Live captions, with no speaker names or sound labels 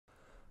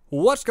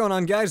What's going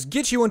on, guys?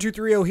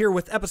 Get1230 here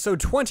with episode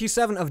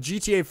 27 of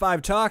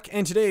GTA5 Talk,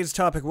 and today's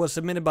topic was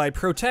submitted by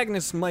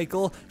protagonist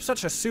Michael,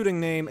 such a suiting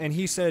name, and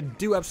he said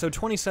do episode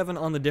 27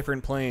 on the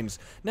different planes.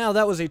 Now,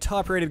 that was a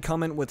top-rated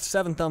comment with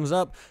 7 thumbs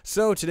up,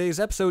 so today's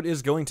episode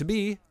is going to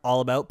be all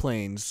about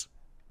planes.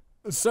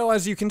 So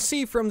as you can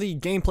see from the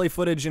gameplay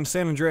footage in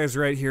San Andreas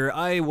right here,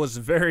 I was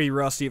very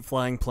rusty at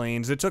flying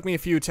planes. It took me a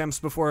few attempts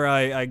before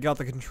I got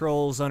the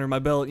controls under my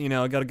belt, you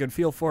know, I got a good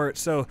feel for it,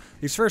 so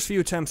these first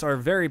few attempts are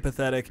very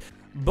pathetic,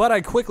 but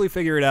I quickly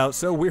figured it out,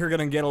 so we're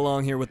gonna get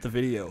along here with the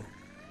video.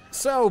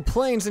 So,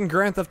 planes in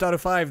Grand Theft Auto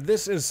 5,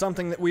 this is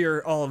something that we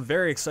are all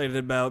very excited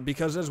about,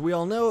 because as we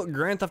all know,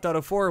 Grand Theft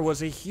Auto 4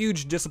 was a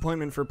huge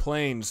disappointment for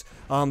planes.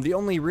 The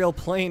only real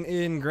plane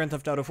in Grand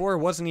Theft Auto 4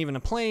 wasn't even a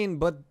plane,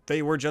 but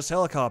they were just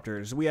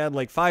helicopters. We had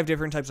like 5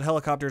 different types of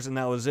helicopters and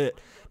that was it.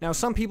 Now,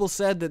 some people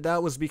said that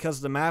that was because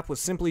the map was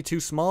simply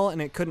too small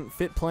and it couldn't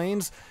fit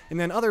planes, and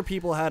then other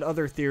people had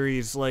other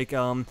theories, like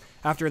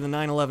after the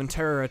 9/11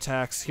 terror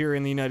attacks here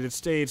in the United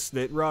States,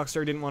 that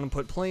Rockstar didn't want to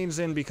put planes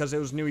in because it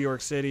was New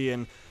York City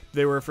and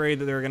they were afraid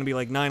that there were going to be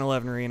like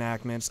 9/11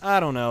 reenactments. I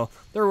don't know.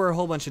 There were a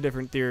whole bunch of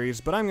different theories,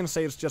 but I'm going to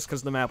say it's just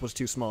because the map was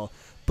too small.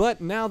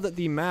 But now that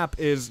the map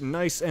is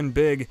nice and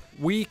big,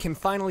 we can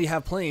finally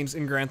have planes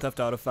in Grand Theft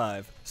Auto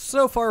 5.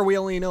 So far, we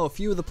only know a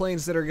few of the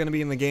planes that are going to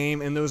be in the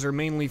game, and those are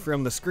mainly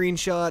from the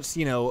screenshots.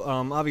 You know,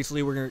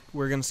 obviously we're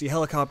going to see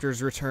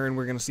helicopters return.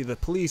 We're going to see the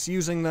police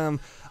using them.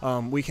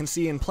 We can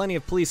see in plenty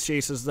of police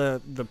chases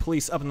the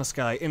police up in the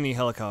sky in the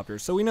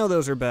helicopters. So we know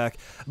those are back.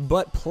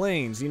 But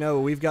planes, you know,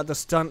 we've got the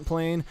stunt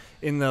plane.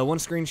 In the one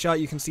screenshot,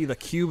 you can see the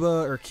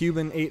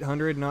Cuban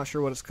 800, not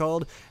sure what it's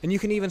called. And you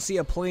can even see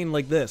a plane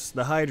like this,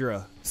 the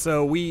Hydra.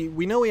 So we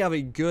know we have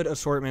a good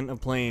assortment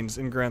of planes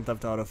in Grand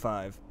Theft Auto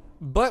 5.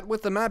 But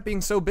with the map being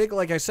so big,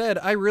 like I said,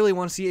 I really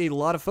want to see a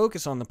lot of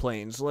focus on the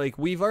planes. Like,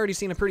 we've already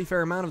seen a pretty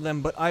fair amount of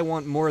them, but I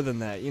want more than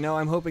that. You know,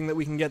 I'm hoping that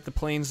we can get the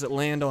planes that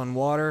land on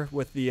water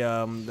with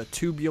the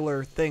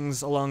tubular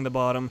things along the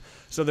bottom.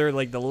 So they're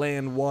like the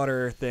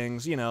land-water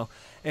things, you know,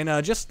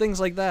 and just things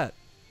like that.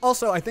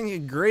 Also, I think a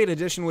great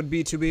addition would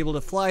be to be able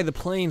to fly the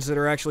planes that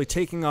are actually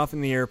taking off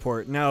in the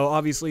airport. Now,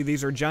 obviously,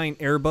 these are giant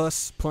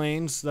Airbus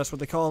planes, that's what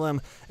they call them,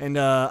 and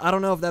I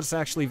don't know if that's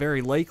actually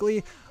very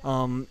likely.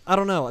 I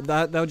don't know,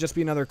 that would just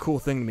be another cool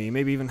thing to me.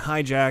 Maybe even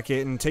hijack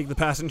it and take the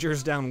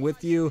passengers down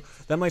with you.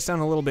 That might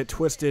sound a little bit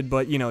twisted,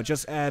 but, you know, it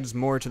just adds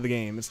more to the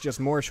game. It's just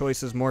more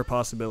choices, more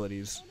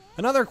possibilities.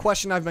 Another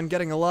question I've been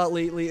getting a lot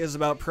lately is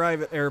about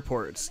private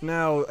airports.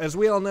 Now, as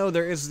we all know,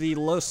 there is the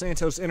Los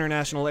Santos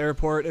International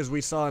Airport, as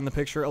we saw in the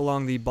picture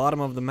along the bottom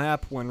of the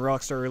map when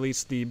Rockstar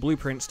released the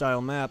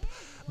blueprint-style map.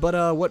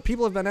 But what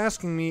people have been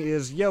asking me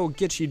is, yo,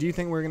 Gitchy, do you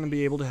think we're going to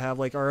be able to have,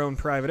 like, our own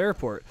private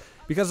airport?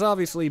 Because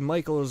obviously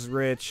Michael is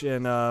rich,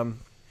 and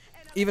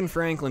even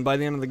Franklin, by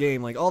the end of the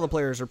game, like, all the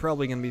players are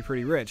probably going to be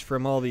pretty rich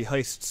from all the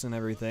heists and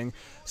everything.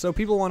 So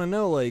people want to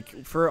know,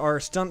 like, for our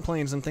stunt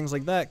planes and things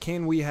like that,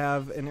 can we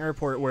have an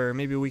airport where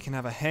maybe we can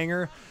have a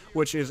hangar,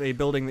 which is a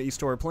building that you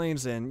store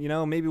planes in? You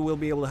know, maybe we'll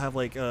be able to have,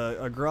 like,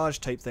 a garage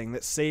type thing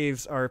that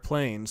saves our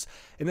planes.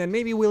 And then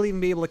maybe we'll even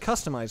be able to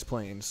customize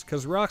planes,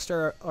 because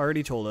Rockstar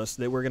already told us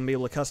that we're going to be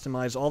able to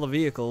customize all the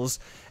vehicles.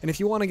 And if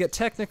you want to get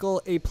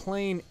technical, a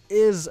plane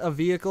is a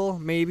vehicle,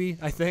 maybe,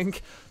 I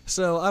think.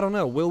 So, I don't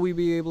know, will we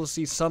be able to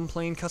see some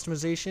plane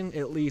customization?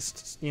 At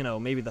least, you know,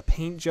 maybe the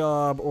paint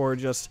job, or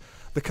just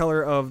the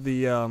color of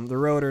the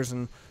rotors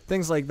and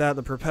things like that,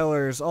 the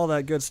propellers, all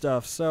that good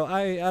stuff. So,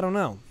 I don't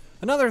know.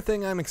 Another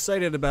thing I'm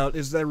excited about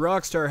is that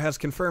Rockstar has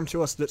confirmed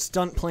to us that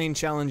stunt plane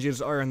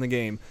challenges are in the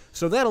game.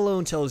 So that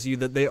alone tells you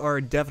that they are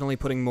definitely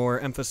putting more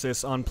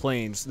emphasis on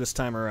planes this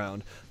time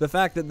around. The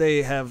fact that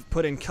they have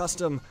put in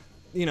custom,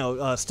 you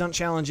know, stunt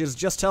challenges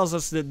just tells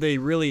us that they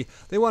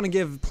want to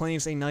give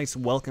planes a nice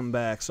welcome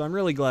back. So I'm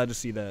really glad to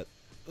see that.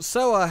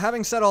 So,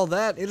 having said all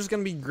that, it is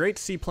going to be great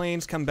to see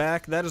planes come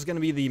back. That is going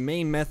to be the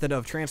main method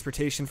of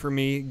transportation for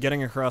me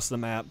getting across the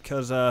map,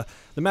 because the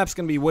map's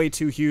going to be way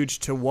too huge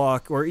to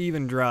walk or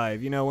even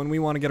drive. You know, when we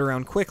want to get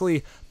around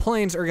quickly,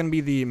 planes are going to be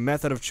the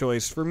method of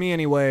choice, for me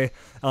anyway.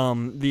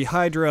 The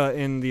Hydra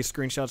in these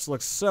screenshots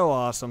looks so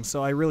awesome,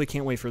 so I really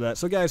can't wait for that.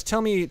 So guys,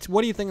 tell me,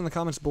 what do you think in the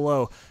comments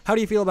below? How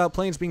do you feel about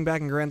planes being back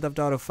in Grand Theft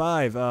Auto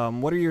 5?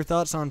 What are your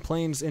thoughts on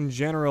planes in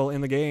general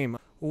in the game?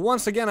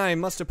 Once again, I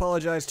must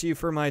apologize to you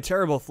for my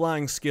terrible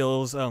flying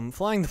skills.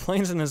 Flying the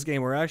planes in this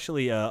game were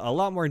actually a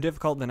lot more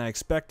difficult than I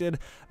expected,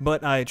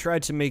 but I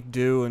tried to make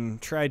do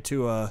and tried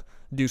to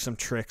do some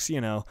tricks, you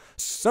know.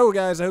 So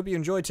guys, I hope you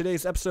enjoyed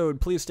today's episode.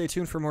 Please stay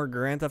tuned for more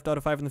Grand Theft Auto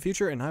 5 in the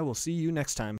future, and I will see you next time.